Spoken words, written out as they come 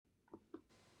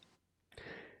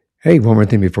Hey, one more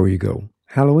thing before you go.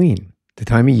 Halloween, the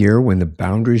time of year when the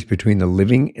boundaries between the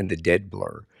living and the dead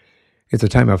blur. It's a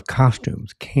time of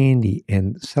costumes, candy,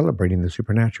 and celebrating the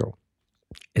supernatural.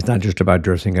 It's not just about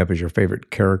dressing up as your favorite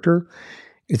character,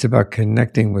 it's about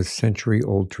connecting with century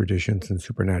old traditions and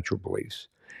supernatural beliefs.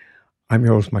 I'm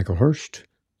your host, Michael Hurst.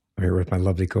 I'm here with my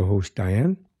lovely co host,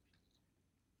 Diane.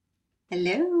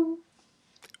 Hello.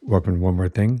 Welcome to One More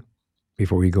Thing.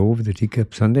 Before we go over the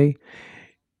Teacup Sunday,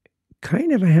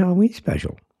 kind of a Halloween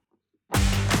special.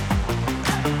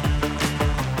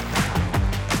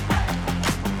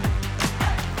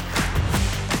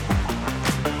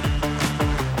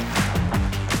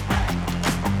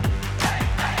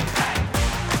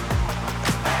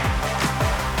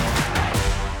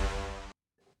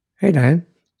 Hey, Diane.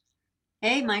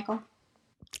 Hey, Michael.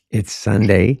 It's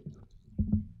Sunday.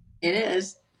 It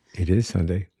is. It is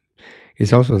Sunday.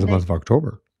 It's It's also the Sunday. month of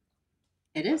October,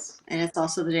 It is. And it's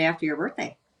also the day after your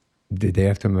birthday. the day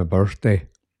after my birthday.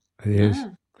 It is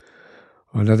Ah.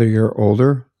 another year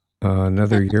older,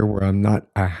 another year where I'm not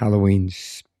a Halloween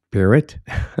spirit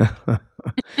That's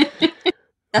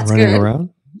running good. around,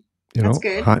 That's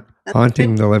good. That's good.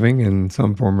 haunting the living in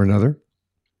some form or another.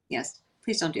 Yes.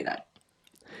 Please don't do that.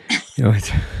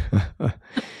 It's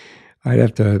I'd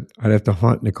have to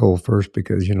haunt Nicole first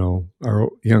because our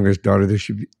youngest daughter.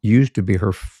 Used to be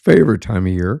her favorite time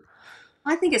of year.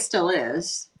 I think it still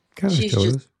is. Kind of She's still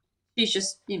just,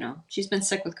 is, she's been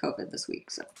sick with COVID this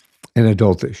week. So, and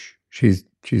adultish. She's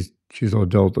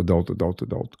adult.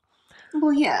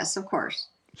 well, yes, of course.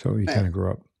 So you kind But, of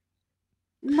grow up.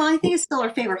 well, I think it's still her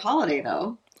favorite holiday,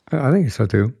 though. I think so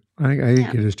too. I think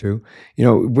Yeah. it is too.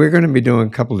 We're going to be doing a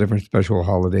couple different special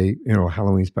holiday,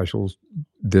 Halloween specials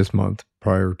this month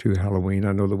prior to Halloween.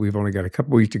 I know that we've only got a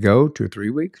couple weeks to go, 2 or 3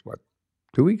 weeks. What,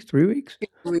 2 weeks, 3 weeks?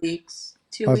 2 weeks.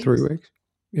 Two About three weeks. weeks.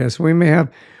 Yeah, so we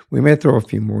may throw a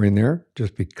few more in there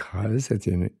just because it's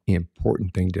an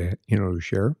important thing to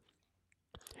share.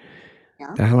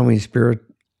 Yeah. The Halloween spirit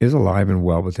is alive and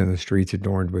well within the streets,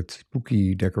 adorned with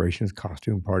spooky decorations,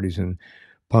 costume parties, and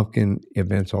pumpkin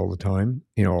events all the time.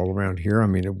 All around here. I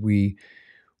mean, we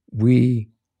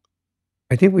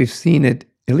I think we've seen it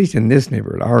at least in this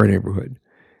neighborhood, our neighborhood.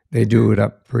 They Hmm. do it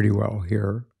up pretty well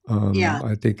here. Yeah.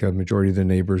 I think a majority of the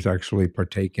neighbors actually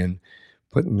partake in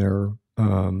putting their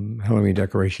Halloween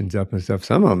decorations up and stuff.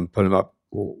 Some of them put them up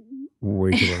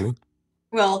way too early.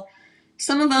 Well,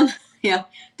 some of them, yeah.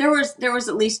 There was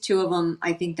at least two of them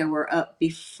I think that were up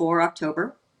before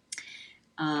October.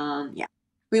 Yeah.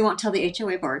 We won't tell the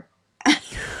HOA board. We're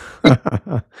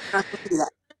not supposed to do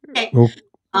that. Okay. we'll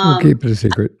Um, keep it a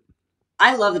secret.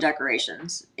 I love the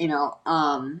decorations, and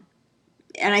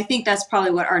I think that's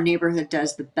probably what our neighborhood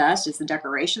does the best is the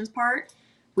decorations part.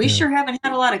 We Yeah. sure haven't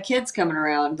had a lot of kids coming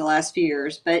around the last few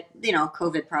years, but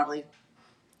COVID probably,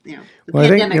 the Well, I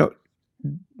think pandemic.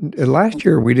 last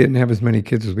year we didn't have as many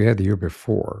kids as we had the year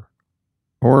before,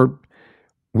 or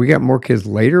we got more kids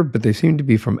later, but they seem to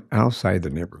be from outside the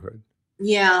neighborhood.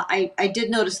 Yeah, I did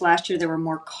notice last year there were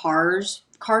more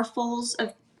carfuls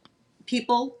of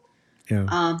people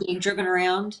Yeah, being driven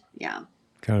around. Yeah.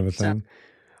 kind of a So, thing.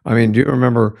 I mean, do you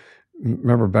remember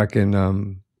back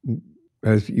in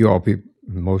as you all people,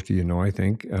 most of you know, I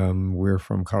think we're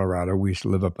from Colorado. We used to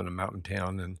live up in a mountain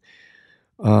town, and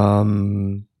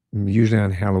usually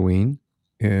on Halloween,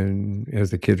 and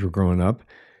as the kids were growing up,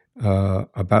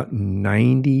 about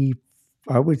 90,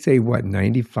 I would say what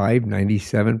 95,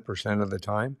 97% of the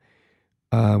time,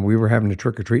 we were having to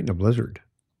trick or treat in a blizzard.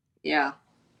 yeah.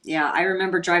 Yeah, I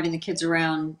remember driving the kids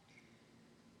around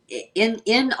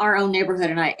in our own neighborhood,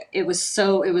 and it was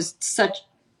such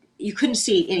you couldn't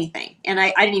see anything, and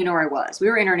I didn't even know where I was. We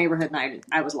were in our neighborhood, and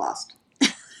I was lost.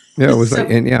 Yeah, it was like,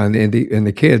 So, and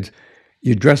the kids,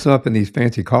 you dress them up in these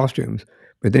fancy costumes,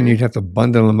 but then mhm, you'd have to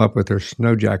bundle them up with their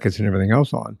snow jackets and everything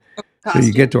else on. So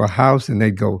you get costume. to a house and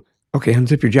they'd go, "Okay,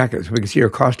 unzip your jacket so we can see your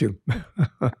costume."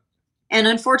 And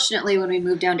unfortunately, when we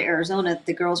moved down to Arizona,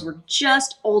 the girls were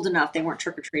just old enough; they weren't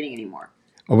trick or treating anymore.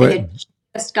 Oh, They but had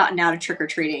just gotten out of trick or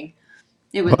treating.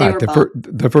 They but were bummed.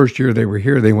 the first year they were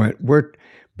here, they went, "We're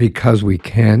because we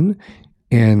can,"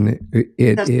 and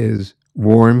it That's, is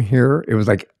warm here. It was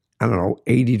like I don't know,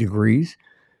 80 degrees.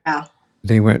 yeah,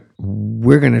 They went,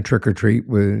 "We're going to trick or treat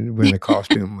with a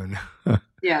costume," and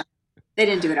yeah. They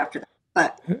didn't do it after that,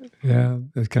 but yeah,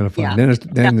 it's kind of fun.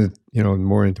 yeah,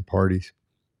 More into parties,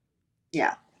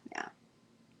 yeah, yeah.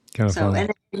 kind of So fun.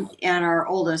 and our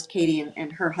oldest, Katie,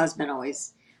 and her husband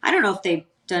always. I don't know if they've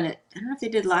done it. I don't know if they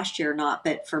did last year or not,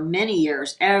 but for many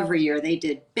years, every year they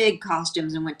did big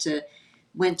costumes and went to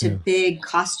Yeah, big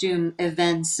costume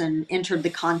events and entered the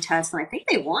contest. And I think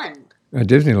they won.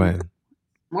 Disneyland.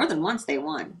 more than once they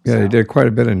won. Yeah, they So did quite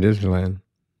a bit in Disneyland.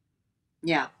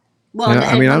 yeah. Well, And and,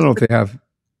 I and mean, I once don't know if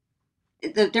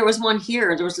they have. there was one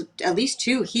here. There was at least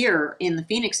two here in the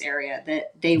Phoenix area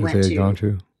that they That they went had gone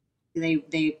to. to.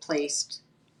 They placed.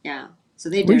 Yeah. So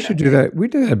they We did should do okay. that. We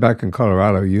did that back in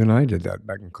Colorado. You and I did that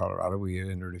back in Colorado. We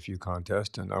entered a few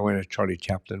contests, and I went as Charlie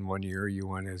Chaplin one year. You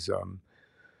went as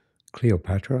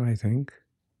Cleopatra, I think.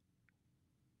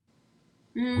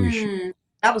 We should. Hmm.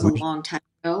 That was a We long time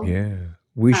ago. yeah.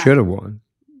 We Ah, should have won.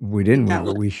 We I think didn't win, that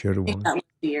but was we should have I think won. that was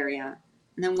the area.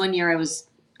 And then one year I was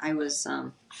I Dream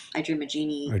a I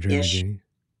Genie dream of ish. Jeannie.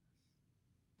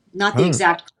 Not I the don't.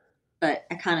 exact, but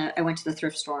I went to the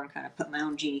thrift store and kind of put my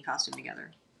own genie costume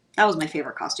together. That was my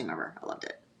favorite costume ever. I loved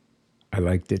I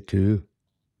liked it too.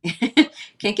 it.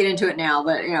 Can't get into it now,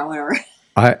 but whatever.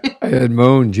 I had my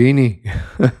own genie.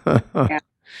 Yeah,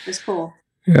 it's cool.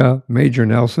 Yeah, Major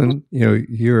Nelson. You know,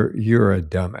 you're a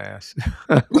dumbass.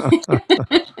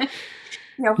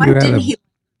 You Why had didn't a he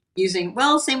using?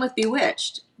 Well, same with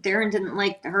Bewitched. Darren didn't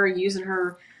like her using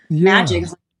her magic. yeah.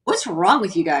 It's like, what's wrong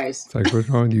with you guys? It's like, what's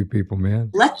wrong with you people, man?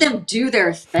 Let them do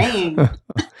their thing.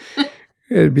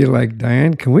 It'd be like,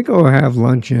 Diane, can we go have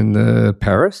lunch in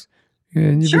Paris?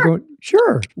 And you'd be Sure. going,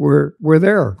 sure, we're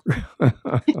there.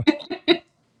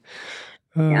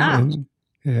 Yeah. And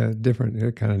yeah, different,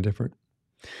 yeah, kind of different.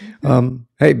 Hmm.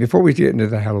 Hey, before we get into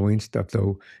the Halloween stuff,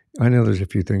 though, I know there's a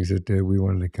few things that we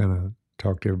wanted to kind of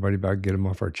talk to everybody about, get them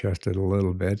off our chest a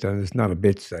little bit. And it's not a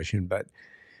bitch session, but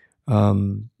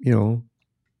you know,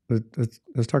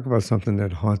 let's talk about something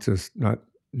that haunts us, not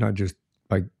just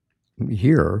like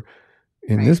here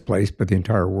in Right. this place, but the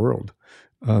entire world.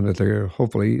 That they're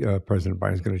hopefully President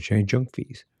Biden's going to change junk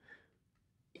fees.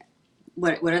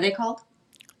 What are they called?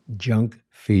 Junk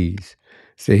fees.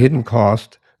 It's a hidden Okay.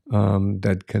 cost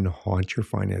that can haunt your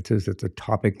finances. It's a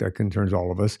topic that concerns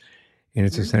all of us, and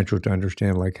it's Mhm. essential to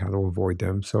understand like how to avoid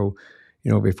them. So,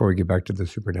 you know, before we get back to the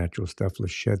supernatural stuff,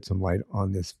 let's shed some light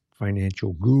on this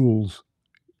financial ghouls.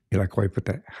 You like why I put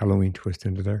that Halloween twist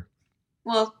into there?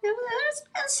 Well, the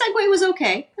segue was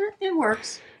okay. It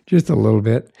works. Just a little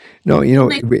bit. No, you We'll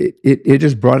know, make it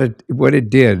just brought it. What it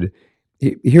did.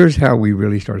 Here's how we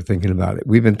really started thinking about it.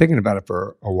 We've been thinking about it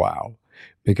for a while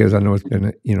because I know it's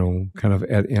been, you know, kind of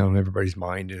on everybody's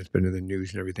mind and it's been in the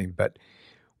news and everything. But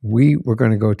we were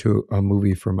going to go to a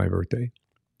movie for my birthday,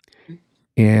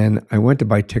 and I went to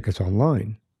buy tickets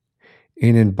online.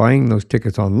 And in buying those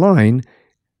tickets online,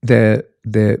 the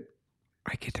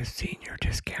I get a senior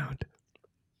discount.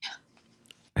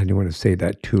 I didn't want to say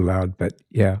that too loud, but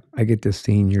yeah, I get the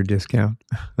senior discount.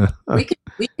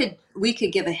 we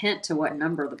could give a hint to what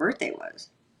number the birthday was.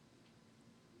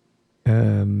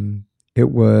 Um, it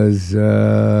was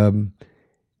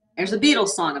There's a Beatles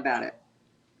song about it.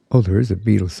 oh, there is a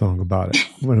Beatles song about it.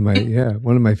 One of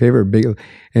my favorite Beatles.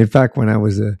 In fact, when I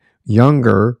was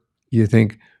younger, you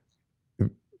think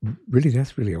really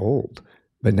that's really old,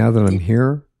 but now that I'm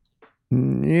here,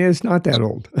 yeah, it's not that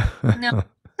old. No,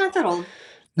 not that old.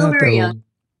 Still Not that very young.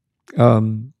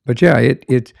 old. But yeah,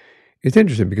 it's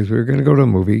interesting because we were going to go to a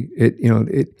movie.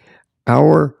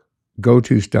 Our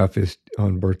go-to stuff is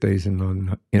on birthdays and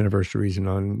on anniversaries and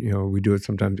on we do it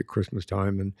sometimes at Christmas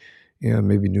time and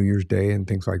maybe New Year's Day and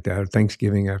things like that. Or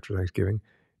Thanksgiving after Thanksgiving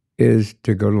is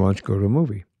to go to lunch, go to a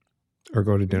movie, or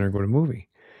go to dinner, go to a movie.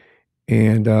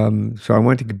 And so I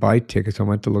went to buy tickets. I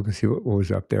went to look and see what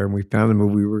was up there, and we found the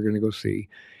movie we were going to go see.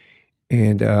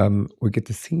 And we get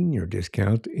the senior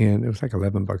discount, and it was like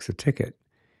 $11 a ticket,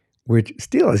 which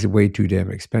still is way too damn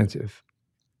expensive.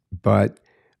 But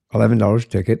 $11 a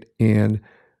ticket, and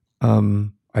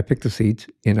I picked the seats,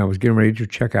 and I was getting ready to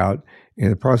check out. In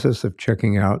the process of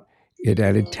checking out, it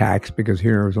added tax because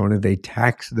here in Arizona they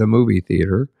tax the movie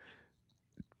theater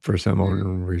for some Mhm.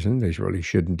 unknown reason. They really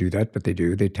shouldn't do that, but they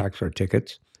do. They tax our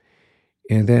tickets,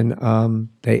 and then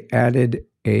they added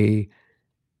a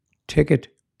ticket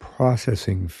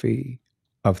processing fee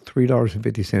of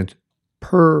 $3.50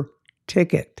 per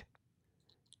ticket.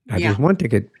 Not Yeah. just one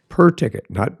ticket, per ticket,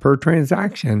 not per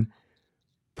transaction,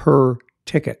 per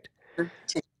ticket.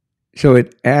 So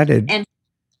it added And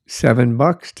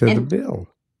 $7 to the and bill.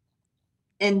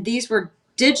 and these were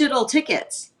digital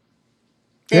tickets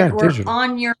Yeah, that were digital.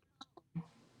 on your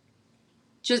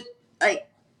just like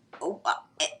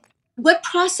what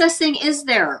processing is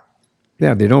there?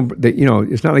 Yeah, they don't.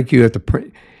 It's not like you have to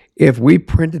print. If we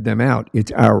printed them out,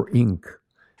 it's our ink,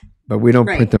 but we don't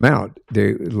Right. print them out.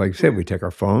 They, like I said, we take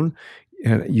our phone,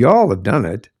 and y'all have done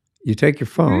it. You take your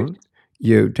Mm-hmm. phone,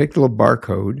 you take the little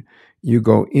barcode, you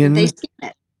go And they in, scan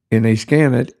it. and they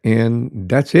scan it, and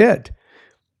that's it.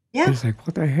 Yeah. It's like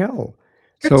what the hell.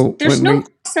 There's So there's when no we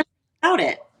process about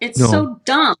it. It's no, so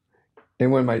dumb.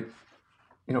 And when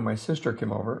my sister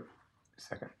came over,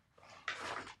 second,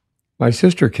 my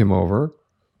sister came over,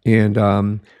 and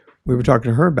we were talking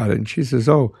to her about it, and she says,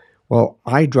 "Oh, well,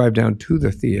 I drive down to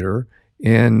the theater,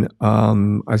 and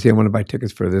I say I want to buy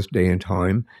tickets for this day and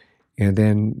time, and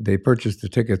then they purchase the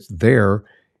tickets there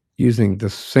using the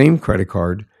same credit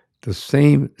card, the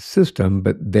same system,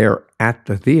 but they're at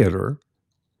the theater."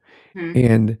 Hmm.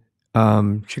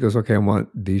 And she goes, "Okay, I want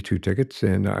these two tickets,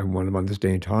 and I want them on this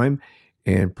day and time,"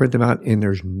 and print them out. And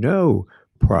there's no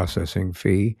processing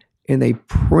fee, and they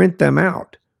print them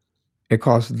out. It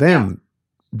costs Yeah. them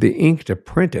the ink to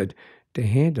print it to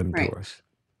hand them to Right. us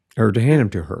or to hand Yeah. them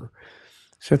to her.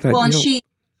 So I thought, Well, and she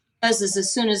does is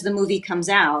as soon as the movie comes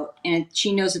out and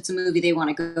she knows it's a movie they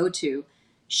want to go to,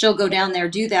 she'll go down there,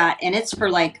 do that, and it's for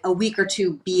like a week or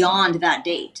two beyond that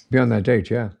date. beyond that date,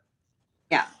 yeah,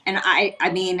 Yeah. And I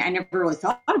mean, I never really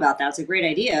thought about that. It's a great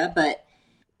idea, but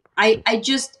I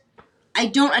just, I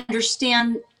don't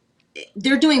understand.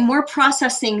 They're doing more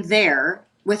processing there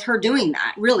with her doing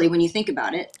that, really, when you think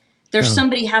about it. There's yeah,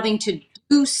 somebody having to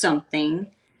do something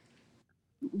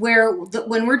where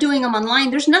when we're doing them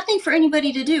online, there's nothing for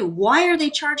anybody to do. Why are they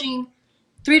charging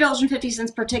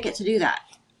 $3.50 per ticket to do that?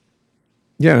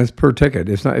 yeah. It's per ticket.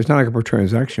 It's not like a per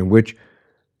transaction. Which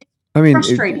I mean,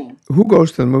 Frustrating. who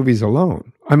goes to the movies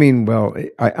alone? I mean, well,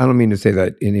 I don't mean to say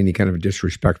that in any kind of a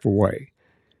disrespectful way,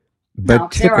 No, but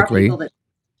because there are people typically, that,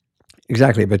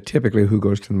 exactly, but typically, who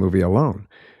goes to the movie alone?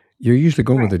 You're usually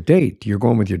going with right. a date. You're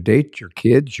going with your date, your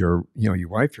kids, your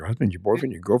wife, your husband, your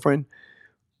boyfriend, your girlfriend,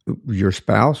 your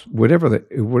spouse,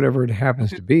 whatever it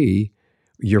happens Mhm. to be,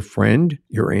 your friend,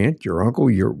 your aunt, your uncle,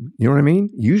 you know what I mean?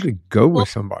 You usually go with Well,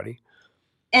 somebody.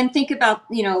 and think about,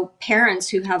 parents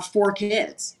who have 4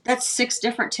 kids. That's 6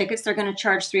 different tickets they're going to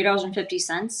charge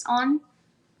 $3.50 on.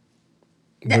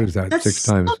 What is that? That's Six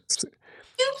so times six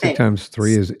stupid. times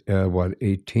three is what,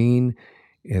 18,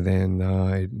 and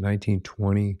then 19,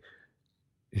 20,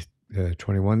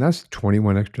 21. That's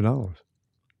 21 extra dollars.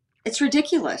 It's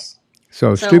ridiculous.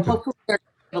 So So stupid. hopefully they're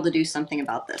able to do something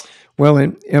about this. Well,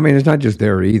 and I mean, it's not just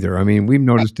there either. I mean, we've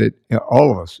noticed it.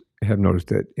 All of us have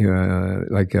noticed it.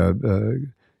 Like a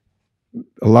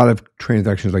lot of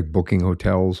transactions, like booking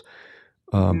hotels,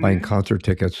 buying Hmm. concert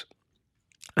tickets.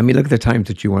 I mean, look at the times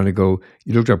that you want to go.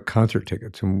 You looked up concert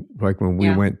tickets, and like when we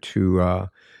Yeah. went to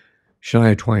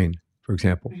Shania Twain, for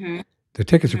example, Hmm. the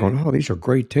tickets are Hmm. going. Oh, these are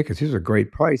great tickets. These are a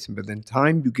great price. But then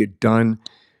time you get done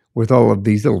with all of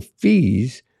these little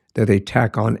fees that they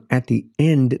tack on at the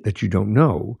end that you don't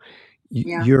know,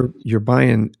 Yeah. you're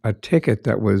buying a ticket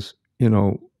that was,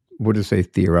 what to say,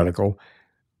 theoretical.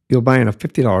 You're buying a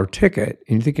 $50 ticket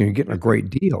and you're thinking you're getting a great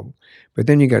deal, but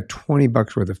then you got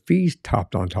 $20 worth of fees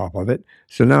topped on top of it.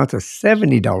 So now it's a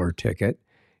 $70 ticket.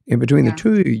 And between the Yeah.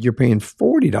 two, you're paying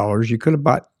 $40. You could have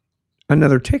bought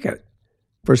another ticket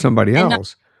for somebody And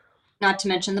else. not to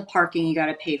mention the parking you got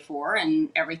to pay for and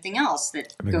everything else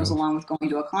that Everything goes else. along with going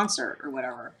to a concert or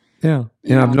whatever. Yeah.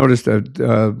 You And I've know, noticed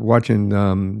that watching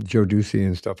Joe Ducey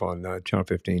and stuff on Channel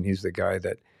 15, he's the guy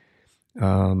that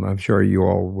I'm sure you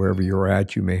all, wherever you're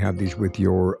at, you may have these with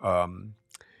your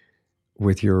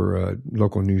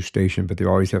local news station, but they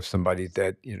always have somebody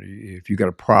that, if you got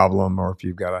a problem or if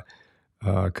you've got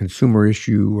a consumer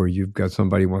issue or you've got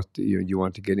somebody wants to, you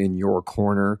want to get in your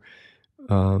corner,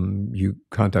 you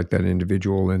contact that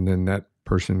individual and then that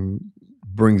person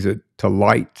brings it to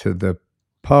light to the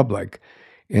public,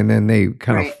 and then they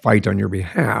kind of right, fight on your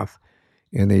behalf.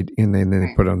 And then they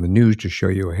right. put it on the news to show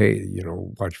you, hey,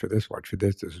 watch for this, watch for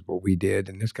this. This is what we did,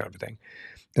 and this kind of thing.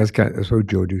 That's who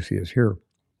Joe Ducey is here.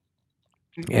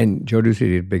 And Joe Ducey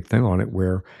did a big thing on it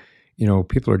where,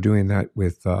 people are doing that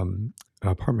with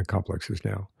apartment complexes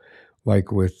now.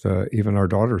 Like with even our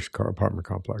daughter's apartment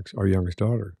complex, our youngest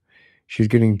daughter, she's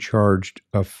getting charged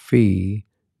a fee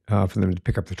for them to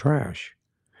pick up the trash.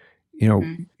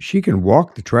 Mm-hmm. She can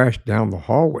walk the trash down the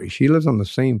hallway. She lives on the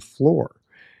same floor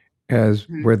as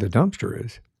Mm-hmm. where the dumpster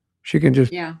is. She can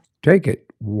just Yeah. take it,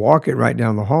 walk it right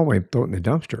down the hallway, throw it in the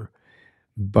dumpster.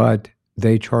 But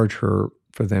they charge her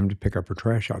for them to pick up her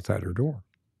trash outside her door.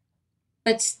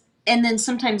 But and then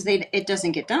sometimes it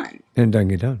doesn't get done. And doesn't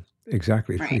get done.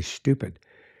 Exactly. It's pretty Right. stupid.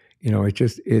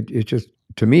 It just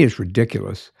to me it's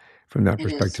ridiculous from that It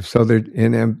is. perspective. So they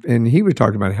and he was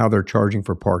talking about how they're charging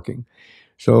for parking.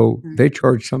 So Mhm. they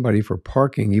charge somebody for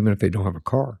parking even if they don't have a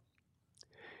car.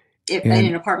 In And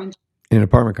an apartment. in an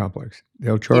apartment complex,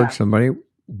 they'll charge Yeah. somebody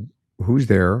who's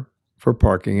there for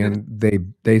parking, Mhm.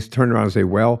 and they turn around and say,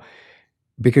 "Well,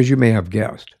 because you may have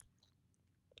guests,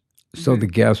 so Mhm. the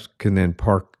guests can then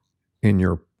park in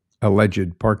your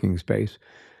alleged parking space,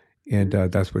 and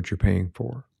Mhm. that's what you're paying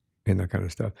for, and that kind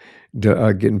of stuff.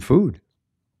 Getting food.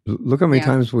 Look how many Yeah.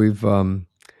 times we've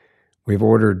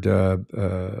ordered. W-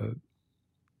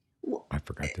 I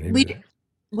forgot the name We of it.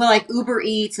 well, like Uber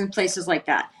Eats and places like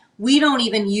that. We don't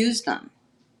even use them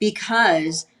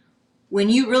because when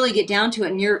you really get down to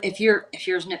it, and if you're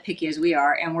as nitpicky as we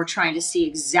are, and we're trying to see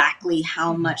exactly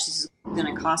how much this is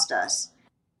going to cost us,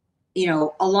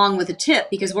 along with a tip,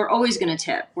 because we're always going to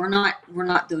tip. We're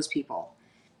not those people.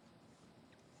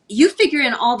 You figure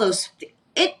in all those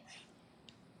it.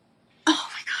 Oh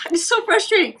my god, it's so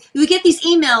frustrating. You get these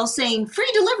emails saying free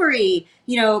delivery,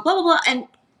 blah blah blah, and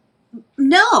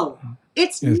no,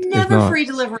 it's It's never not. free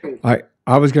delivery.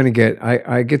 I was going to get.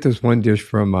 I get this one dish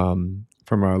from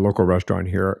a local restaurant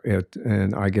here,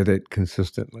 and I get it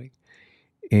consistently.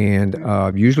 And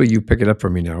Mhm. usually you pick it up for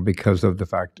me now because of the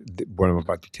fact that what I'm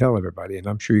about to tell everybody. And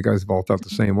I'm sure you guys have all felt the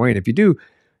same way. And if you do,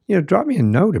 drop me a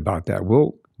note about that.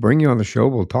 We'll bring you on the show.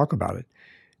 We'll talk about it.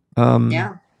 Um,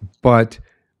 Yeah. but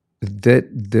that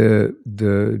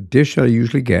the dish I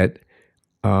usually get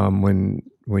when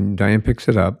Diane picks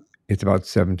it up, it's about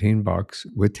 $17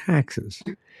 with taxes.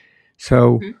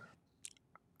 So Hmm.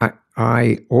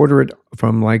 I order it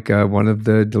from like one of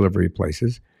the delivery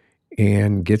places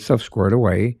and get stuff squared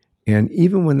away. And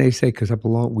even when they say, because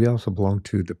we also belong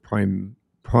to the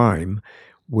Prime,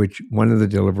 which one of the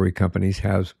delivery companies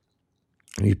has,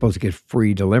 and you're supposed to get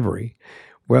free delivery.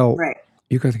 Well, Right.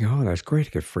 you guys think, oh, that's great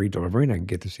to get free delivery, and I can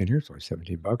get this in here. So it's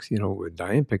 $17. When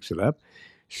Diane picks it up,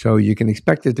 so you can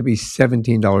expect it to be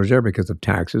 $17 there because of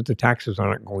taxes. The taxes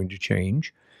aren't going to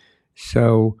change.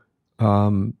 So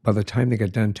by the time they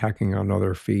get done tacking on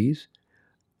other fees,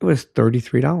 it was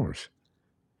 $33.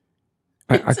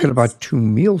 I could have It's bought two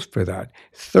meals for that.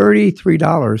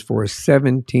 $33 for a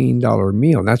 $17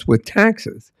 meal. And that's with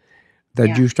taxes that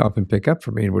yeah, you stop and pick up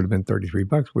for me. It would have been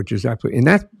 $33, which is absolutely, and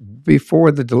that's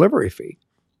before the delivery fee.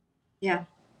 yeah.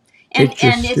 and It's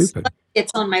just and stupid.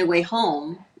 it's on my way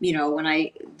home, when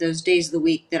I those days of the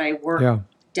week that I work Yeah.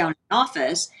 down in the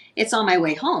office, it's on my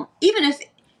way home. Even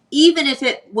if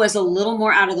it was a little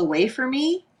more out of the way for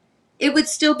me, it would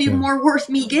still be Yeah. more worth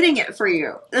me getting it for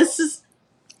you. This is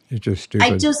It's just I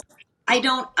stupid. just I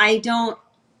don't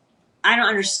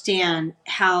understand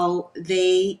how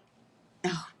they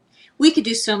oh, we could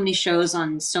do so many shows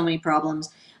on so many problems.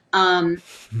 Um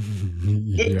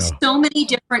Yeah. so many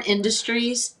different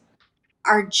industries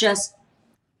are just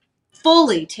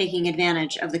fully taking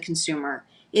advantage of the consumer.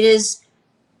 It is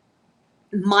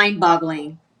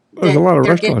mind-boggling There's a that lot of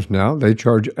they're getting. restaurants now. They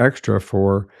charge extra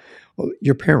for well,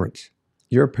 your parents.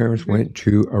 Your parents Mhm. went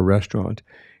to a restaurant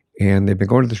and they've been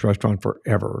going to this restaurant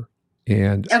forever.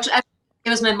 And Actually, it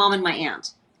was my mom and my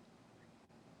aunt.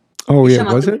 oh, You're yeah, talking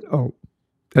about was the it? Oh,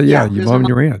 yeah, yeah, it your was my mom and mom.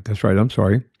 your aunt. That's right. I'm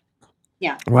sorry.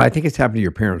 Yeah, Well, I think it's happened to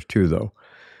your parents too, though.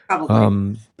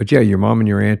 probably. But yeah, your mom and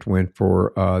your aunt went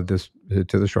for this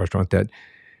to this restaurant that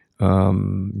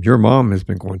your mom has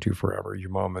been going to forever. Your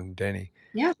mom and Danny,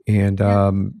 Yeah, and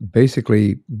yeah.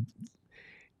 basically,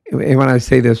 and when I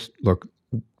say this, look,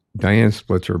 Diane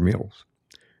splits her meals.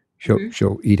 She'll Hmm.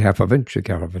 she'll eat half of it, she'll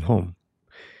get half of it home.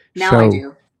 Now I So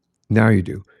do. now you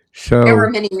do. There were So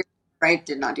many years where I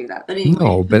did not do that, but anyway,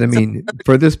 no, but I it's a mean,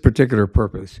 for this particular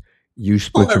purpose, you whole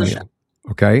split your other show. meal.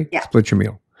 Okay, Yeah, split your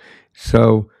meal.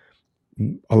 So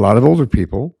a lot of older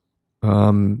people,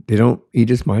 they don't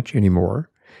eat as much anymore.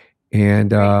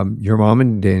 And right, your mom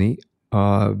and Danny,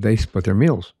 they split their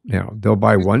meals now. They'll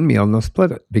buy one meal and they'll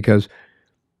split it because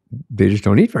they just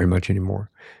don't eat very much anymore.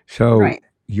 So right.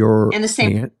 your And the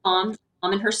same aunt, mom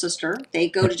and her sister, they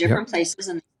go to yep, yep. different places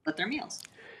and split their meals.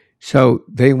 So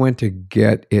they went to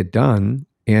get it done,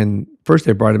 and first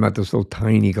they brought him out this little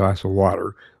tiny glass of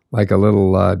water, like a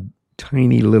little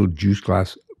tiny little juice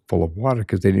glass full of water,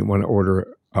 because they didn't want to order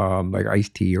like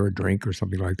iced tea or a drink or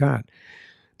something like that.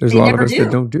 There's a They lot of never us that do.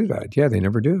 don't do that. Yeah, they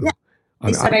never Yeah, do. I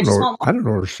they mean, said I just want I don't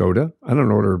order soda. I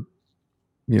don't order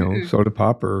water. soda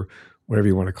pop or whatever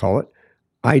you want to call it.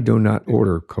 I do not Mm-mm.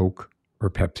 order Coke or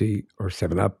Pepsi or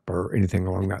Seven Up or anything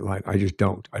along that line. I just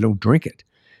don't. I don't drink it,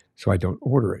 so I don't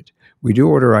order it. We do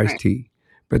order iced Right. tea,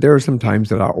 but there are some Yeah. times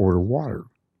that I'll order water.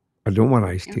 I don't want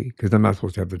iced Yeah. tea because I'm not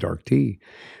supposed to have the dark tea.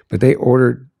 But they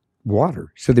ordered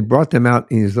water, so they brought them out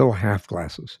in these little half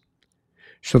glasses.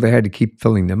 So they had to keep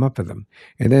filling them up for them.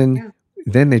 And Yeah.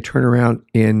 then they turned around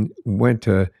and went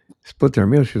to split their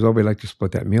meal. She goes, "Oh, we'd like to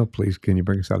split that meal, please. Can you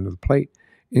bring us out another plate?"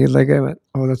 And he's like, I went,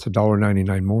 "Oh, that's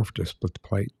 $1.99 more to split the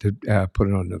plate, to put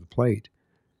it on another plate.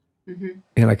 Hmm.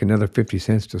 And like another 50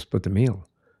 cents to split the meal."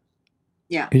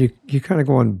 Yeah. And you kind of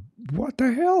going, "What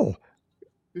the hell?"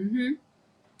 Hmm.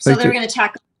 So Like, they're going to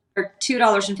tack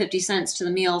 $2.50 to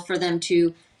the meal for them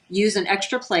to use an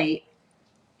extra plate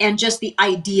And just the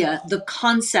idea, the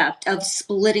concept of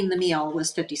splitting the meal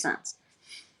was 50 cents.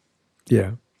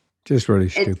 Yeah. Just really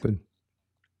It, stupid.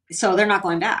 so they're not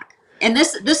going back. And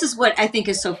this is what I think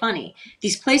is so funny.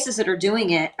 These places that are doing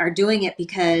it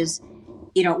because,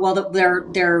 well,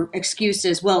 their excuse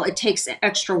is, well, it takes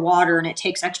extra water and it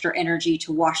takes extra energy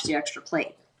to wash the extra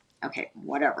plate. Okay,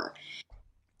 whatever.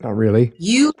 Not really.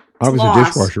 You I was a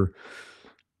lost. dishwasher.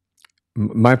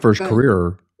 My first Go ahead.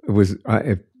 career was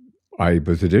I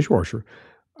was a dishwasher.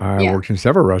 I Yeah. worked in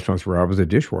several restaurants where I was a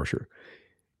dishwasher.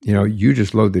 You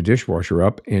just load the dishwasher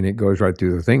up and it goes right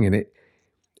through the thing, and it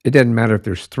doesn't matter if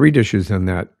there's 3 dishes in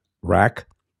that rack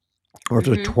or if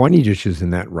there's Mm-hmm. 20 dishes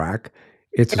in that rack.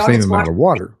 It's It the all same gets amount washed. of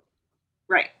water.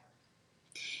 Right.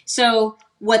 So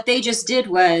what they just did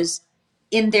was,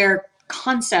 in their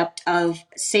concept of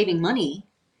saving money,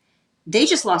 they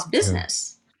just lost Yeah.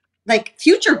 business, like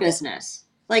future business.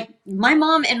 Like my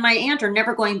mom and my aunt are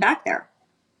never going back there.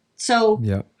 So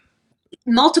Yeah.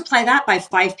 multiply that by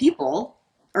 5 people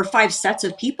or 5 sets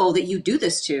of people that you do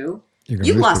this to. You're gonna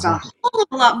You've lose lost a people.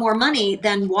 whole lot more money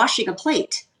than washing a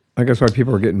plate. I guess why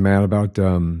people are getting mad about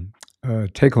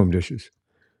take-home dishes.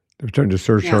 They're starting to Yeah.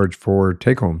 surcharge for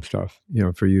take-home stuff.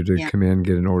 For you to Yeah. come in,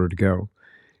 get an order to go.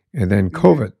 And then Hmm.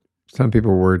 COVID. Some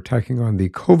people were tacking on the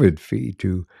COVID fee to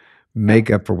Yep.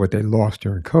 make up for what they lost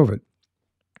during COVID.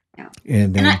 Yeah.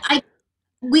 And And then,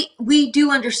 we do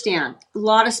understand a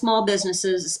lot of small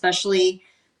businesses, especially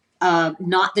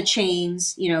not the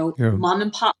chains, you know, mom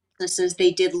and pop businesses,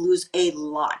 they did lose a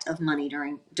lot of money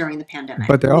during the pandemic.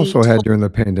 but they We also had told, during the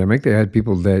pandemic, they had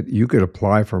people that you could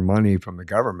apply for money from the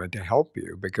government to help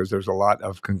you because there's a lot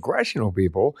of congressional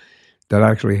people that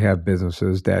actually have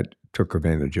businesses that took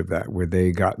advantage of that, where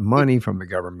they got money from the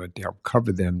government to help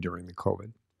cover them during the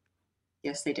COVID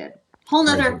yes, they did. Whole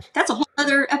nother, crisis. that's a whole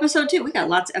other episode too. We got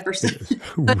lots of It episodes, is.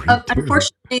 but We do.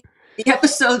 unfortunately, the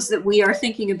episodes that we are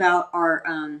thinking about are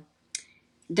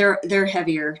they're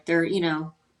heavier. They're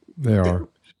They are.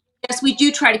 yes, we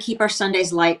do try to keep our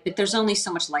Sundays light, but there's only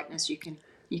so much lightness you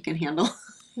can handle.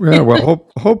 Yeah, well,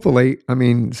 hopefully, I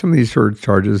mean, some of these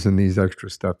surcharges and these extra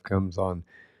stuff comes on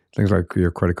things like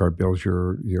your credit card bills,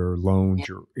 your Yeah. loans,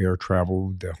 your air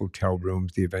travel, the hotel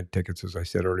rooms, the event tickets, as I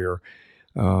said earlier.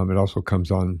 It also comes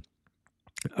on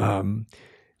um,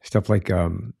 stuff like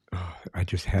I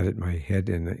just had it in my head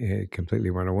and it completely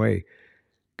went away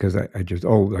because I just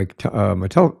like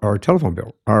our telephone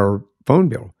bill, our phone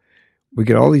bill. We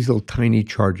get all these little tiny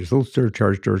charges, little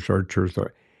surcharge.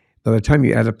 By the time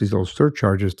you add up these little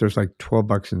surcharges, there's like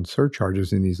 $12 in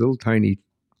surcharges in these little tiny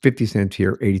 50 cents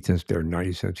here, 80 cents there,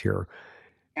 90 cents here.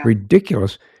 Yeah.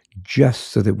 Ridiculous, just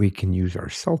so that we can use our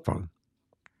cell phone.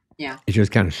 Yeah. It's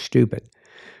just kind of stupid.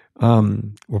 Well,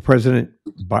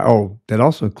 that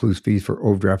also includes fees for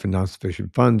overdraft and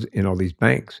non-sufficient funds in all these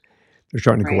banks. They're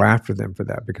starting to go Right. after them for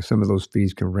that because some of those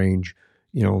fees can range,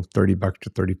 $30 to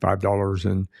 $35,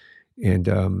 and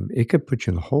it could put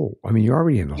you in the hole. I mean, you're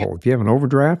already in the Yeah. hole. If you have an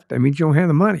overdraft, that means you don't have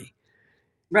the money,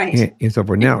 Right. and so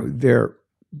forth. Now,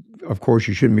 of course,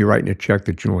 you shouldn't be writing a check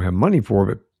that you don't have money for,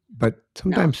 but No.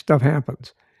 sometimes stuff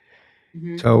happens.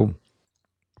 Hmm. So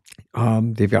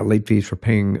they've got late fees for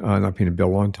not paying a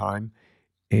bill on time,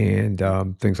 and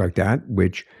things like that.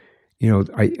 Which,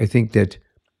 I think that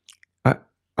I,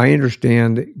 I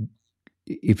understand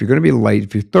if you're going to be late,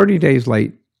 if you're 30 days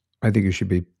late, I think you should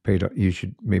be paid. You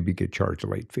should maybe get charged a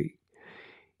late fee.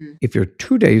 If you're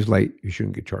 2 days late, you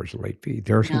shouldn't get charged a late fee.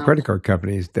 There are some No. credit card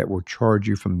companies that will charge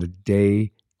you from the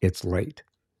day it's late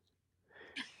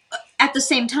At the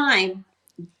same time,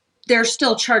 they're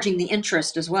still charging the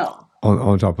interest as well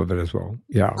on top of it as well.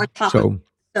 Yeah. on top of So,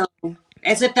 it. So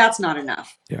as if that's not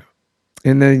enough. yeah.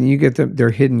 And then you get them,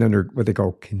 they're hidden under what they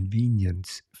call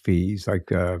convenience fees, like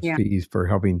Yeah. fees for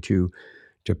helping to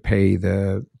pay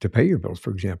your bills, for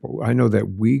example. I know that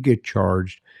we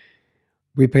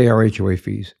pay our HOA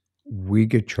fees. We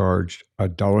get charged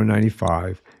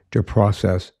 $1.95 to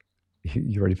process.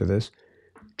 You ready for this?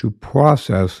 To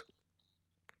process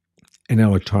an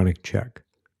electronic check.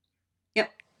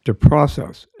 Yep. To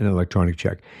process an electronic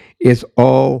check. It's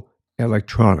all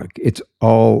electronic. It's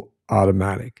all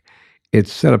automatic.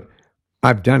 It's set up.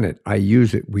 I've done it. I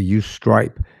use it. We use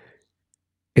Stripe.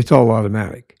 It's all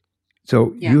automatic.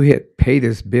 So Yeah. you hit pay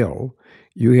this bill,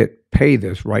 you hit pay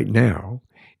this right now,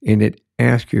 and it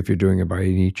asks you if you're doing it by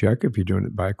an e-check, if you're doing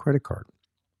it by a credit card.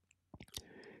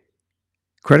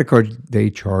 Credit cards, they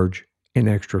charge an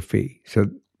extra fee. So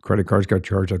credit cards got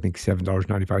charged, I think,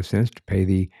 $7.95 to pay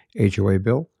the HOA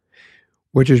bill,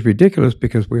 which is ridiculous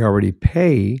because we already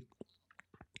pay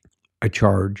a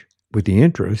charge with the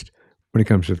interest when it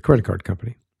comes to the credit card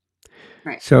company.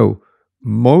 Right. So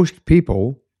most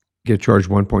people get charged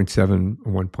 1.7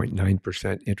 or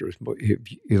 1.9% interest. But if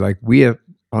like we have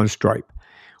on Stripe,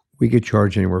 we get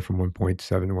charged anywhere from 1.7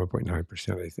 to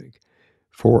 1.9%, I think,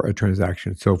 for a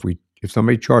transaction. So if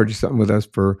somebody charges something with us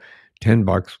for $10,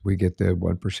 we get the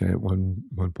 1%,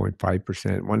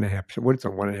 1.5%, 1.5%. What is it?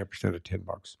 1.5% of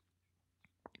 $10.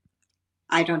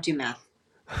 I don't do math.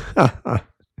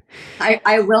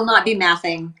 I will not be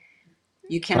mathing.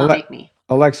 You cannot make me.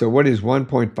 Alexa, what is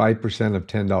 1.5% of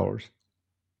 $10?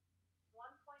 1.5%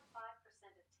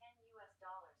 of $10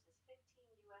 is 15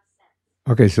 US cents.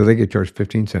 Okay, so they get charged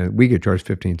 15 cents. We get charged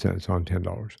 15 cents on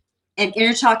 $10. And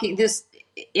you're talking this,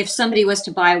 if somebody was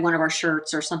to buy one of our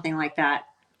shirts or something like that,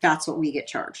 that's what we get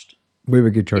charged. We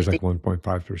would get charged If they, like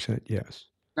 1.5%. Yes,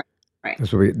 right, right.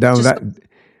 that's what we. Now Just,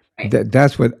 right,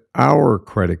 that's what our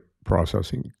credit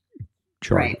processing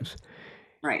right, charges.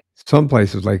 right, Some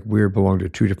places, like we belong to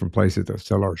two different places that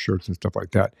sell our shirts and stuff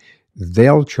like that.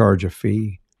 They'll charge a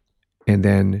fee, and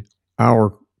then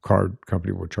our card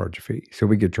company will charge a fee. So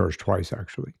we get charged twice,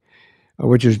 actually,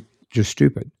 which is just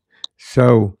stupid.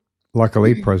 So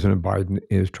luckily, President Biden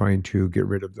is trying to get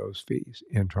rid of those fees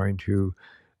and trying to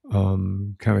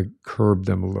kind of curb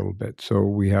them a little bit. So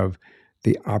we have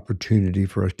the opportunity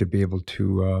for us to be able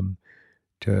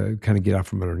to kind of get out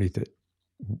from underneath it,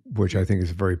 which I think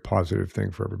is a very positive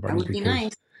thing for that everybody would be because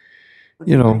nice. Would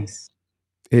you be know nice.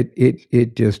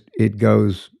 it just it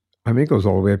goes. I mean, it goes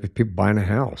all the way up to people buying a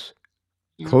house,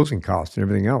 Yeah. closing costs, and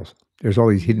everything else. There's all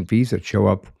these Mm-hmm. hidden fees that show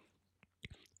up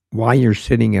while you're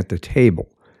sitting at the table.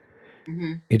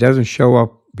 Mm-hmm. It doesn't show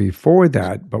up before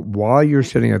that, but while you're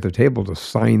sitting at the table to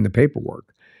sign the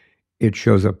paperwork, it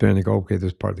shows up there and they go, okay, this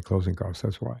is part of the closing costs.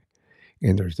 That's why.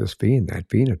 And there's this fee and that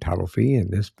fee and a title fee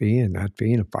and this fee and that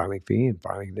fee and a fee and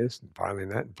filing this and filing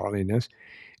that and filing this.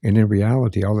 And in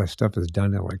reality, all that stuff is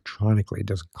done electronically. It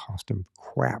doesn't cost them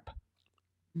crap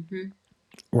Mm-hmm.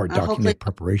 or a Hopefully, document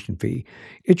preparation fee.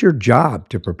 It's your job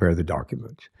to prepare the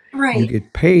documents. You right.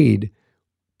 get paid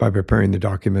by preparing the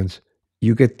documents.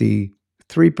 You get the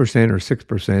 3% or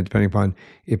 6%, depending upon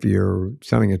if you're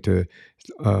selling it to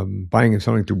buying and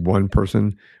selling to one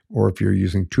person, or if you're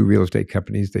using two real estate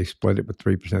companies, they split it with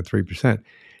 3%, 3%.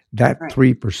 That Right.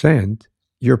 3%,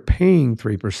 you're paying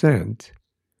 3%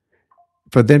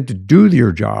 for them to do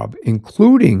your job,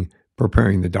 including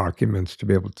preparing the documents to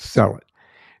be able to sell it.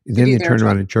 And To then do they their turn job.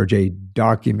 around and charge a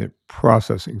document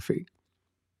processing fee.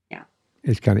 Yeah.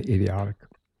 It's kind of idiotic,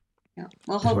 Yeah.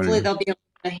 Well, is what it hopefully is. they'll be able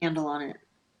to get a handle on it.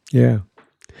 Yeah.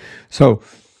 So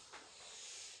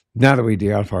now that we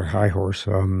get off our high horse,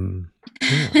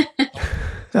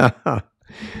 yeah. I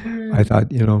Mm,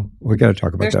 thought, we got to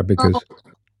talk about there's that so because,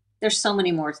 there's so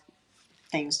many more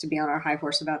things to be on our high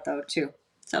horse about, though, too.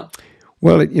 So,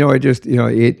 well, I just,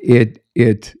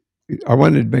 I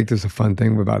wanted to make this a fun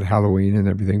thing about Halloween and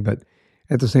everything, but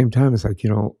at the same time, it's like,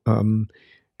 trying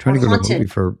or to go to a haunted. movie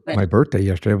for But my birthday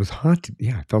yesterday. I was haunted.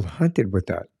 Yeah, I felt haunted with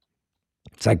that.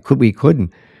 It's like, we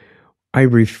couldn't. I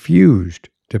refused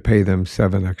to pay them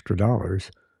 $7 extra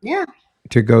yeah,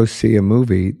 to go see a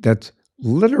movie that's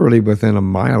literally within a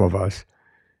mile of us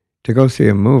to go see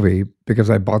a movie because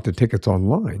I bought the tickets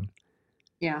online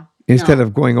yeah. instead No,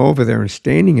 of going over there and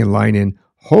standing in line and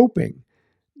hoping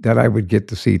that I would get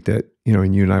the seat that,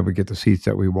 and you and I would get the seats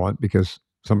that we want because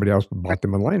somebody else right, bought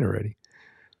them online already.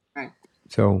 right.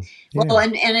 So, Well, yeah.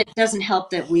 and it doesn't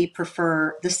help that we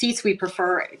prefer the seats we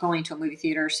prefer going to a movie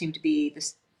theater seem to be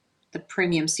the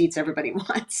premium seats everybody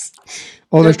wants.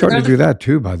 Oh, they're starting They're to the do that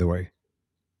too, by the way.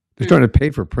 They're hmm, starting to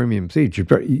pay for premium seats.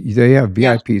 They have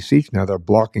yeah, VIP seats now. They're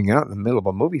blocking out in the middle of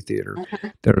a movie theater uh-huh,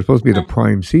 that are supposed to be the uh-huh,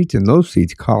 prime seats, and those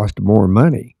seats cost more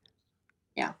money.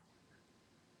 yeah.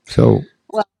 So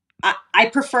Well, I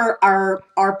prefer our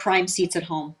prime seats at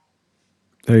home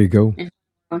there you go. and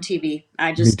on TV.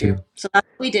 I Me just do. too. So that's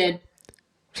what we did.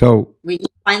 So We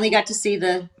finally got to see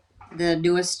the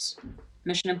newest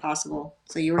Mission Impossible.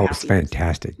 So you were oh, it's happy.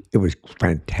 fantastic. It was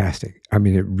fantastic. I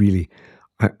mean, it really.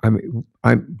 I mean,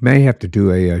 I may have to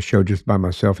do a show just by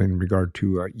myself in regard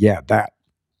to that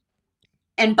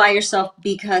And by yourself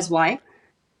because why?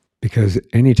 because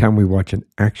anytime we watch an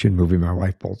action movie, my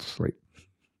wife falls asleep.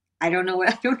 I don't know what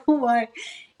I don't know why.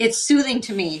 It's soothing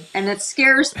to me, and it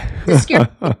scares me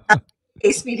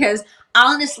case because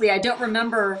honestly, I don't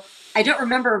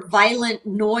remember violent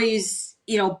noise,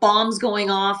 bombs going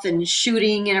off and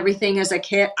shooting and everything as a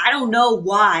kid. I don't know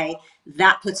why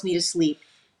that puts me to sleep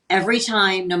every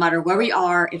time, no matter where we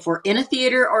are, if we're in a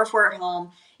theater or if we're at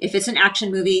home. If it's an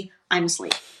action movie, I'm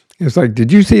asleep. It's like,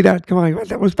 did you see that? Come on,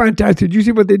 that was fantastic. Did you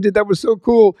see what they did? That was so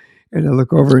cool. And I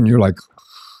look over and you're like,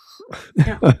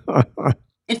 Yeah.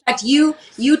 In fact,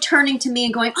 you turning to me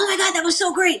and going, "Oh my God, that was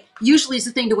so great!" usually is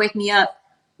the thing to wake me up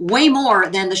way more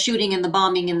than the shooting and the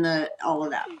bombing and the all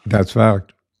of that. That's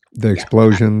fact. The Yeah.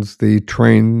 explosions, the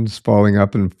trains falling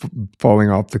up and falling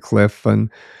off the cliff, and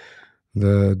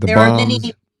the There are many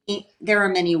bombs. there are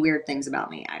many weird things about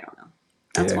me. I don't know.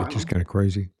 That's Yeah, one it's of just them. kind of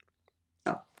crazy.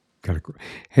 So, Kind of.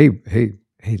 Hey, hey,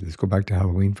 hey! Let's go back to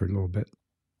Halloween for a little bit.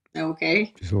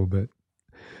 okay. Just a little bit.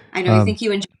 I know you Um, think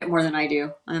you enjoy it more than I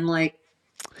do. I'm like,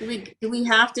 do we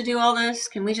have to do all this?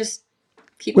 Can we just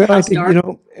keep the well, I house think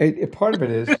dark? a part of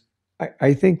it is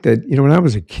I think that when I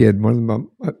was a kid, one of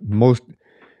the most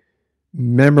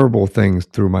memorable things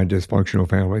through my dysfunctional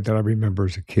family that I remember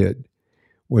as a kid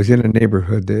was in a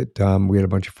neighborhood that we had a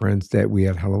bunch of friends that we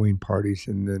had Halloween parties,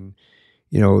 and then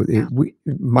Yeah. we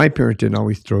my parents didn't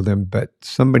always throw them, but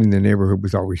somebody in the neighborhood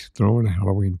was always throwing a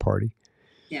Halloween party,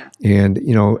 Yeah. and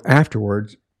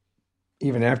afterwards,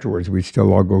 even afterwards, we'd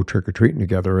still all go trick or treating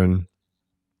together, and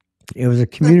it was a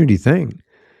Good. community thing.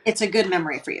 It's a good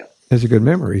memory for you. It's a good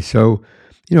memory. So,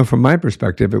 from my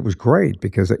perspective, it was great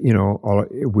because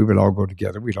we would all go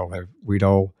together. We'd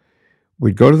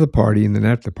go to the party, and then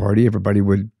after the party, everybody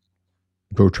would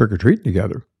go trick or treating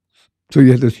together. So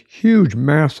you had this huge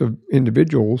mass of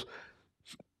individuals,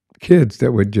 kids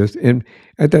that would just, and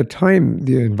at that time,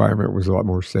 the environment was a lot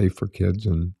more safe for kids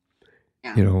and,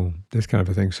 Yeah. this kind of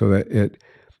a thing. So that it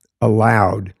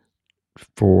allowed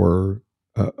for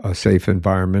a safe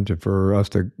environment and for us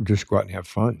to just go out and have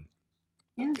fun,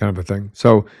 Yeah. kind of a thing.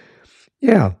 So,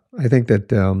 yeah, I think that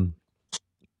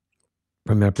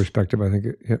from that perspective, I think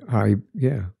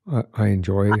I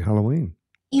enjoy Halloween.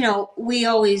 We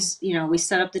always, we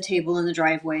set up the table in the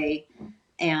driveway,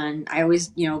 and I always,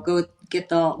 go get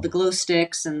the glow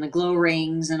sticks and the glow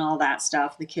rings and all that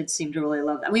stuff. The kids seem to really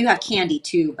love that. We have candy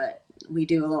too, but we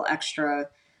do a little extra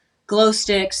glow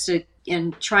sticks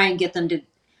and try and get them to.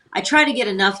 I try to get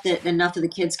enough of the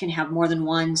kids can have more than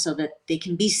one so that they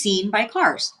can be seen by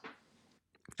cars.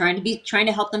 Trying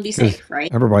to help them be Because safe, right?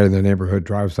 everybody in the neighborhood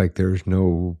drives like there's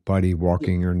nobody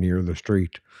walking or near the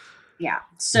street. Yeah.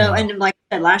 So, Yeah. and like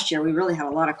I said, last year we really had a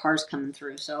lot of cars coming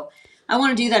through. So I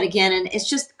want to do that again. And it's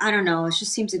just, I don't know, it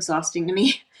just seems exhausting to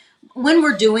me. When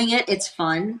we're doing it, it's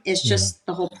fun. It's Yeah. just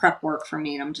the whole prep work for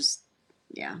me. And I'm just,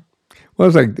 yeah, Well,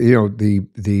 it's like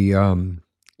the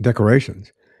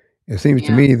decorations. It seems to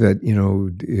yeah, me that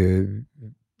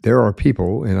there are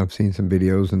people, and I've seen some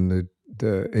videos, and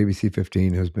the ABC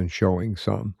 15 has been showing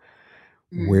some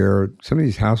mm, where some of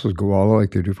these houses go all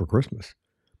like they do for Christmas.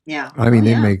 yeah. I Oh, mean,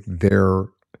 they yeah. make their.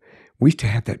 We used to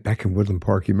have that back in Woodland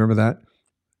Park. You remember that?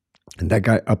 And that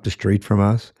guy up the street from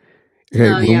us. Okay,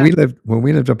 Oh, yeah. when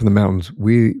we lived up in the mountains,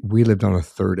 we lived on a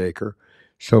third acre,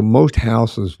 so most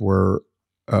houses were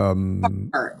um,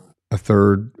 Or, a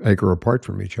third acre apart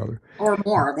from each other or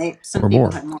more. Some or people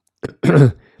more. had more. Yeah.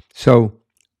 So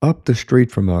up the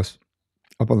street from us,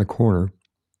 up on the corner,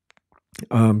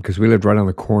 because we lived right on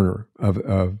the corner of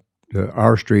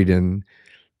our street, and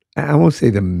I won't say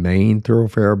the main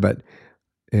thoroughfare, but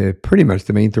pretty much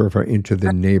the main thoroughfare into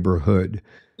the neighborhood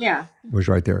Yeah. was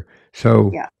right there.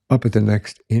 So Yeah. up at the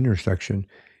next intersection,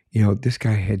 this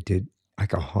guy had did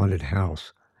like a haunted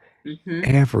house Hmm.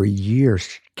 every year,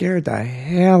 scared the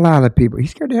hell out of people. He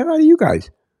scared the hell out of you guys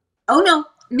Oh, no,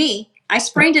 me. I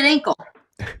sprained an ankle.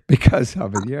 because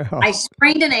of it. Yeah, I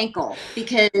sprained an ankle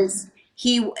because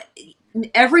he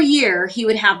every year he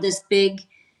would have this big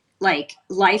like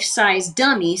life-size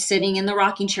dummy sitting in the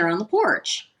rocking chair on the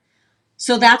porch.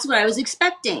 So that's what I was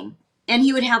expecting. And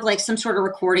he would have like some sort of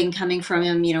recording coming from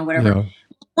him, whatever. yeah.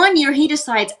 One year he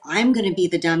decides I'm going to be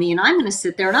the dummy and I'm going to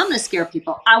sit there and I'm going to scare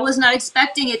people. I was not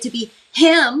expecting it to be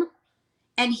him,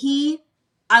 and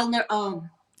I'll never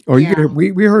Oh, yeah.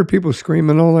 we heard people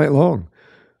screaming all night long.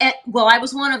 Well, I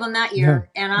was one of them that Yeah, year,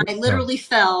 and I yeah, literally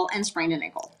fell and sprained an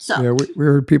ankle. So yeah. We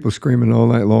heard people screaming all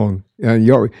night long. And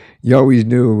you always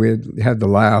knew we had to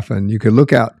laugh, and you could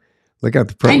look out the I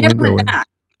front never window, went and back.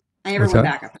 I never what's went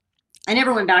that? back after. I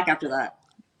never went back after that.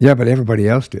 Yeah, but everybody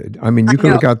else did. I mean, I you could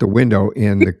know. look out the window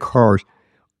in the cars.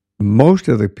 Most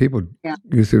of the people, Yeah.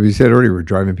 we said earlier, were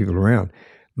driving people around.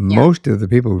 Yeah. Most of the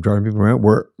people who were driving people around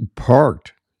were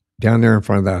parked down there in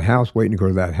front of that house, waiting to go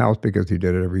to that house because he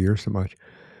did it every year so much.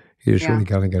 He just Yeah. really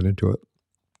kind of got into it.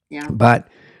 Yeah. But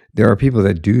there are people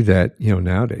that do that,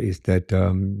 nowadays that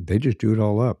they just do it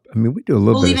all up. I mean, we do a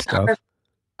little Well, bit of even our, stuff.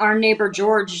 our neighbor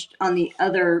George on the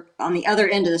other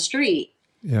end of the street,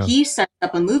 Yeah, he sets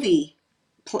up a movie.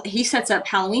 He sets up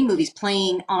Halloween movies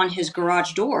playing on his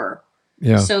garage door,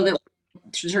 yeah, so that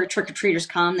trick or treaters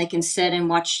come, they can sit and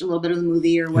watch a little bit of the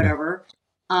movie or yeah. whatever.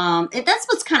 That's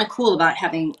what's kind of cool about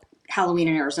having Halloween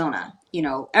in Arizona.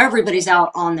 Everybody's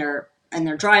out on their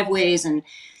driveways, and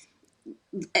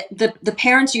The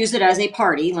parents use it as a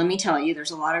party. Let me tell you,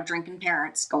 there's a lot of drinking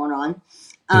parents going on.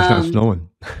 It's not Um, snowing.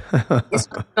 it's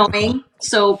not snowing,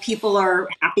 so people are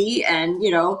happy. And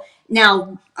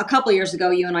now a couple years ago,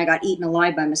 you and I got eaten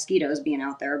alive by mosquitoes being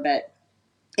out there, but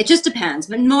it just depends.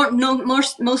 But more, no,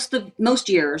 most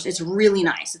years, it's really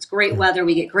nice. It's great Yeah, weather.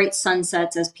 We get great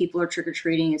sunsets as people are trick or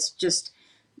treating. It's just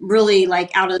really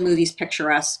like out of the movies,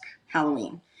 picturesque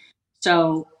Halloween.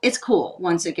 So it's cool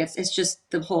once it gets. It's just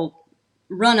the whole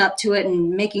run up to it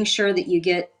and making sure that you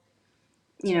get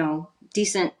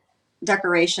decent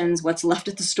decorations, what's left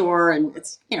at the store, and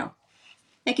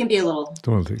it can be a little.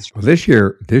 totally. Well, this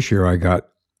year I got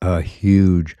a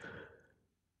huge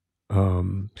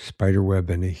spider web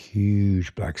and a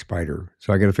huge black spider.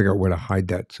 So I got to figure out where to hide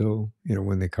that. So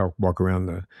when they walk around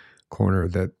the corner,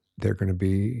 that they're going to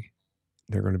be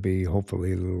they're going to be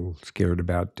hopefully a little scared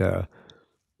about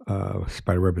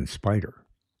spider web and spider.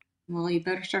 Well, you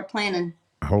better start planning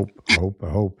I hope. I hope. I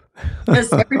hope.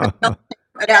 because everybody else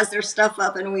has their stuff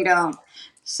up and we don't.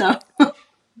 So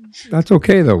That's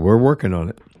okay though. We're working on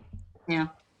it. yeah,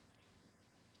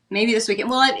 maybe this weekend.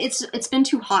 Well, it's been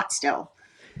too hot still.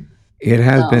 It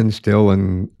has So been still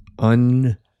an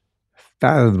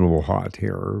unfathomable hot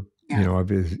here. yeah.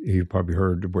 You've probably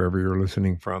heard wherever you're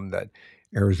listening from that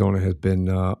Arizona has been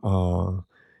the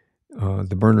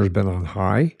burner's been on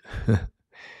high.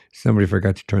 Somebody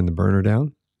forgot to turn the burner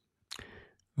down.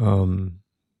 Um,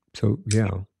 so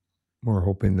yeah, we're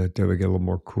hoping that we get a little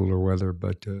more cooler weather.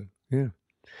 But yeah,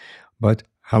 but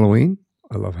Halloween,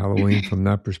 I love Halloween from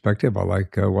that perspective. I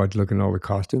like looking at all the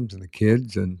costumes and the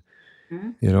kids and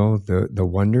Mhm. the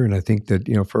wonder. And I think that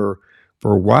for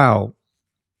a while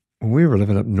when we were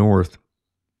living up north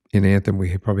in Anthem,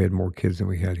 we probably had more kids than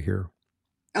we had here.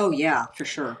 Oh yeah, for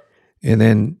sure. And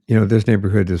then this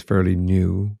neighborhood is fairly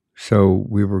new, so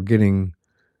we were getting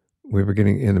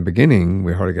in the beginning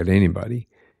we hardly got anybody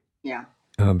Yeah.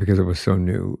 because it was so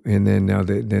new. And then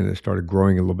then it started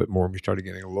growing a little bit more. And we started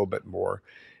getting a little bit more,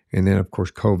 and then of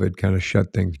course COVID kind of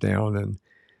shut things down and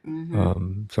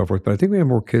Hmm. so forth. But I think we have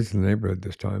more kids in the neighborhood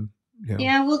this time. Yeah,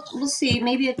 Yeah, we'll see.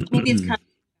 Maybe it's kind of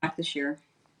back this year.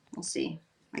 We'll see.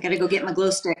 I got to go get my glow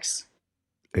sticks.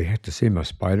 they have to see my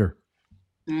spider,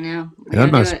 I know. I and got I'm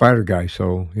to not a do it. spider guy,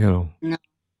 so No,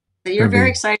 but it's you're gonna very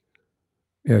be excited.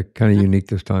 kind of unique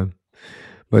this time.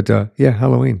 But yeah,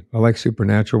 Halloween. I like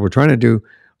Supernatural. We're trying to do.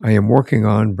 I am working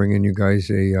on bringing you guys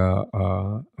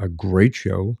a great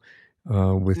show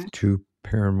with two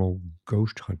paranormal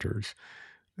ghost hunters.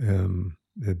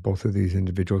 That both of these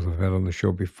individuals have had on the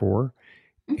show before,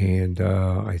 and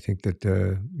I think that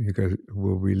you guys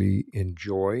will really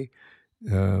enjoy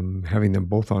having them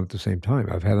both on at the same time.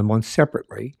 I've had them on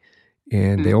separately,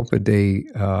 and they Mm-hmm. opened they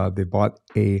bought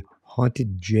a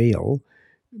haunted jail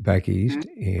back Hmm. east,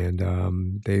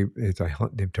 and they've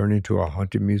turned into a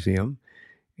haunted museum.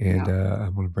 And Yeah. I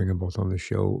want to bring them both on the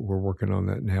show. We're working on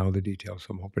that now, the details.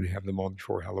 So I'm hoping to have them on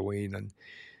before Halloween, and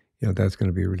that's going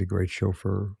to be a really great show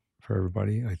for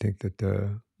everybody. I think that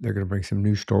they're going to bring some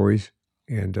new stories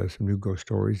and some new ghost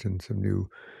stories and some new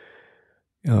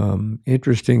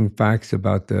interesting facts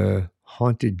about the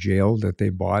haunted jail that they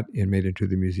bought and made into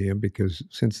the museum. Because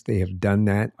since they have done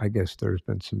that, I guess there's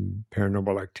been some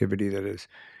paranormal activity that is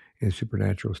and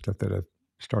supernatural stuff that have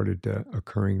started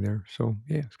occurring there. So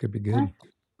yeah, it's gonna be Yeah. good.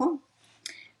 Cool.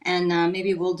 And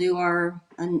maybe we'll do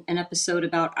an episode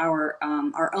about our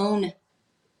own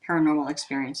paranormal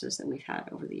experiences that we've had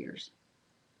over the years.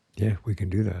 Yeah, we can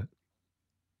do that.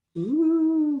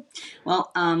 Ooh.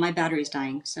 Well, my battery's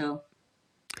dying, so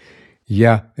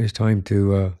Yeah, it's time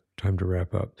to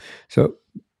wrap up. So,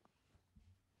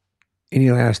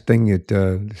 any last thing that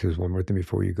this is one more thing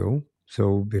before you go.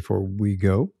 So before we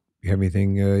go, you have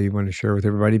anything you want to share with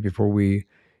everybody before we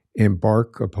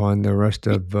embark upon the rest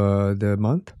of the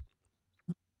month?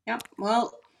 yeah.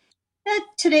 Well,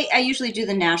 today I usually do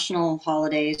the national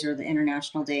holidays or the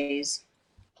international days.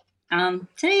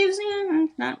 Today was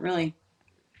not really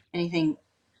anything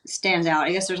stands out.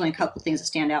 I guess there's only a couple things that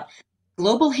stand out.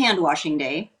 Global Hand Washing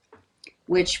Day,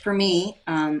 which for me,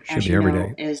 Should as be you every know,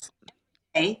 day. is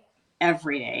day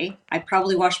every day. I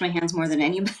probably wash my hands more than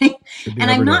anybody, Should be and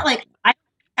I'm every not day. like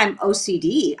I'm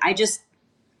OCD.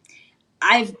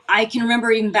 I can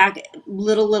remember even back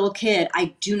little kid.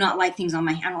 I do not like things on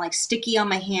my hand. I don't like sticky on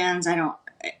my hands. I don't.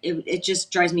 It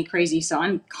just drives me crazy. So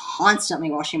I'm constantly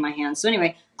washing my hands. So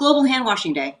anyway, Global Hand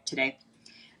Washing Day today.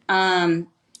 Um,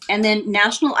 and then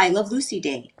National I Love Lucy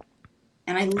Day.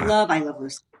 And Ah, I Love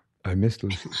Lucy. I miss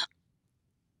Lucy.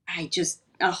 I just,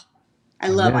 oh, I I missed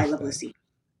love that. Lucy.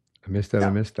 I missed that. I So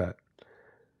missed that.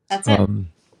 that's it. Um,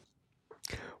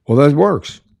 well, that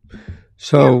works.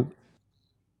 Yeah.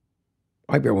 So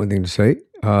I've got one thing to say.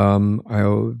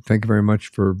 I'll thank you very much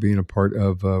for being a part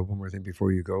of One More Thing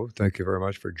Before You Go. Thank you very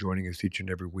much for joining us each and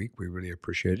every week. We really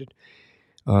appreciate it.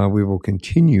 We will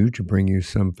continue to bring you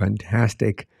some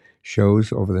fantastic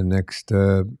shows over the next,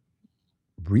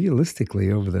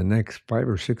 realistically, over the next 5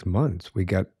 or 6 months. We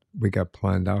got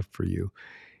planned out for you,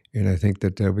 and I think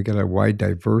that we got a wide,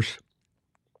 diverse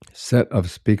set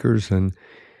of speakers and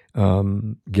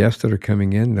guests that are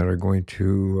coming in that are going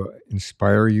to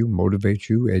inspire you, motivate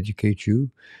you, educate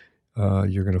you.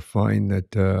 You're going to find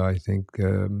that I think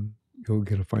you're going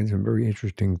to find some very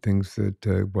interesting things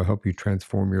that will help you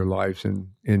transform your lives in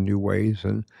new ways.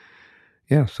 And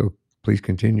yeah, so please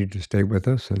continue to stay with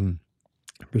us and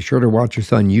be sure to watch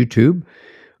us on YouTube.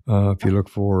 If you look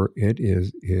for it,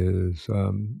 is the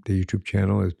YouTube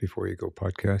channel is Before You Go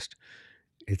Podcast.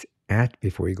 It's at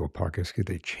Before You Go Podcast because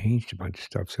they changed a bunch of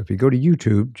stuff. So if you go to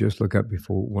YouTube, just look up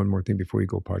before One More Thing Before You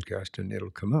Go Podcast, and it'll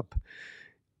come up.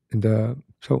 And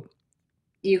so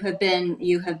You have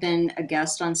been a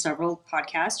guest on several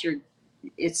podcasts.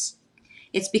 It's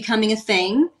becoming a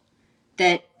thing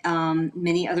that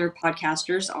many other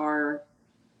podcasters are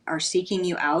seeking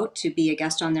you out to be a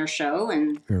guest on their show,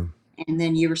 yeah, and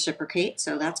then you reciprocate.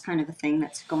 So that's kind of a thing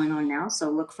that's going on now. So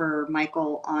look for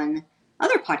Michael on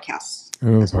other podcasts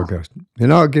another as well. podcast,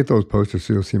 and I'll get those posted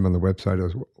so you'll see them on the website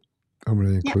as well. I'm going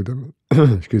to include them.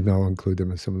 Excuse me, I'll include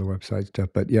them in some of the website stuff.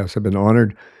 But yes, I've been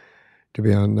honored to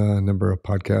be on a number of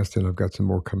podcasts, and I've got some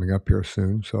more coming up here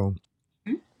soon. So,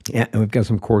 yeah, and we've got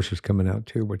some courses coming out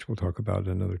too, which we'll talk about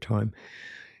another time.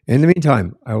 In the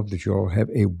meantime, I hope that you all have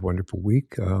a wonderful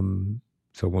week.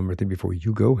 So one more thing before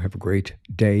you go, have a great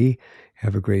day,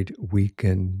 have a great week,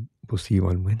 and we'll see you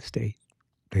on Wednesday.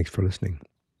 Thanks for listening.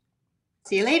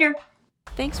 See you later.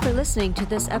 Thanks for listening to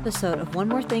this episode of One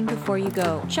More Thing Before You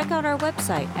Go. Check out our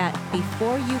website at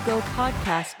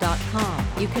beforeyougopodcast.com.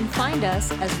 You can find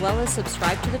us as well as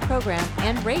subscribe to the program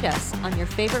and rate us on your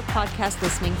favorite podcast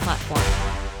listening platform.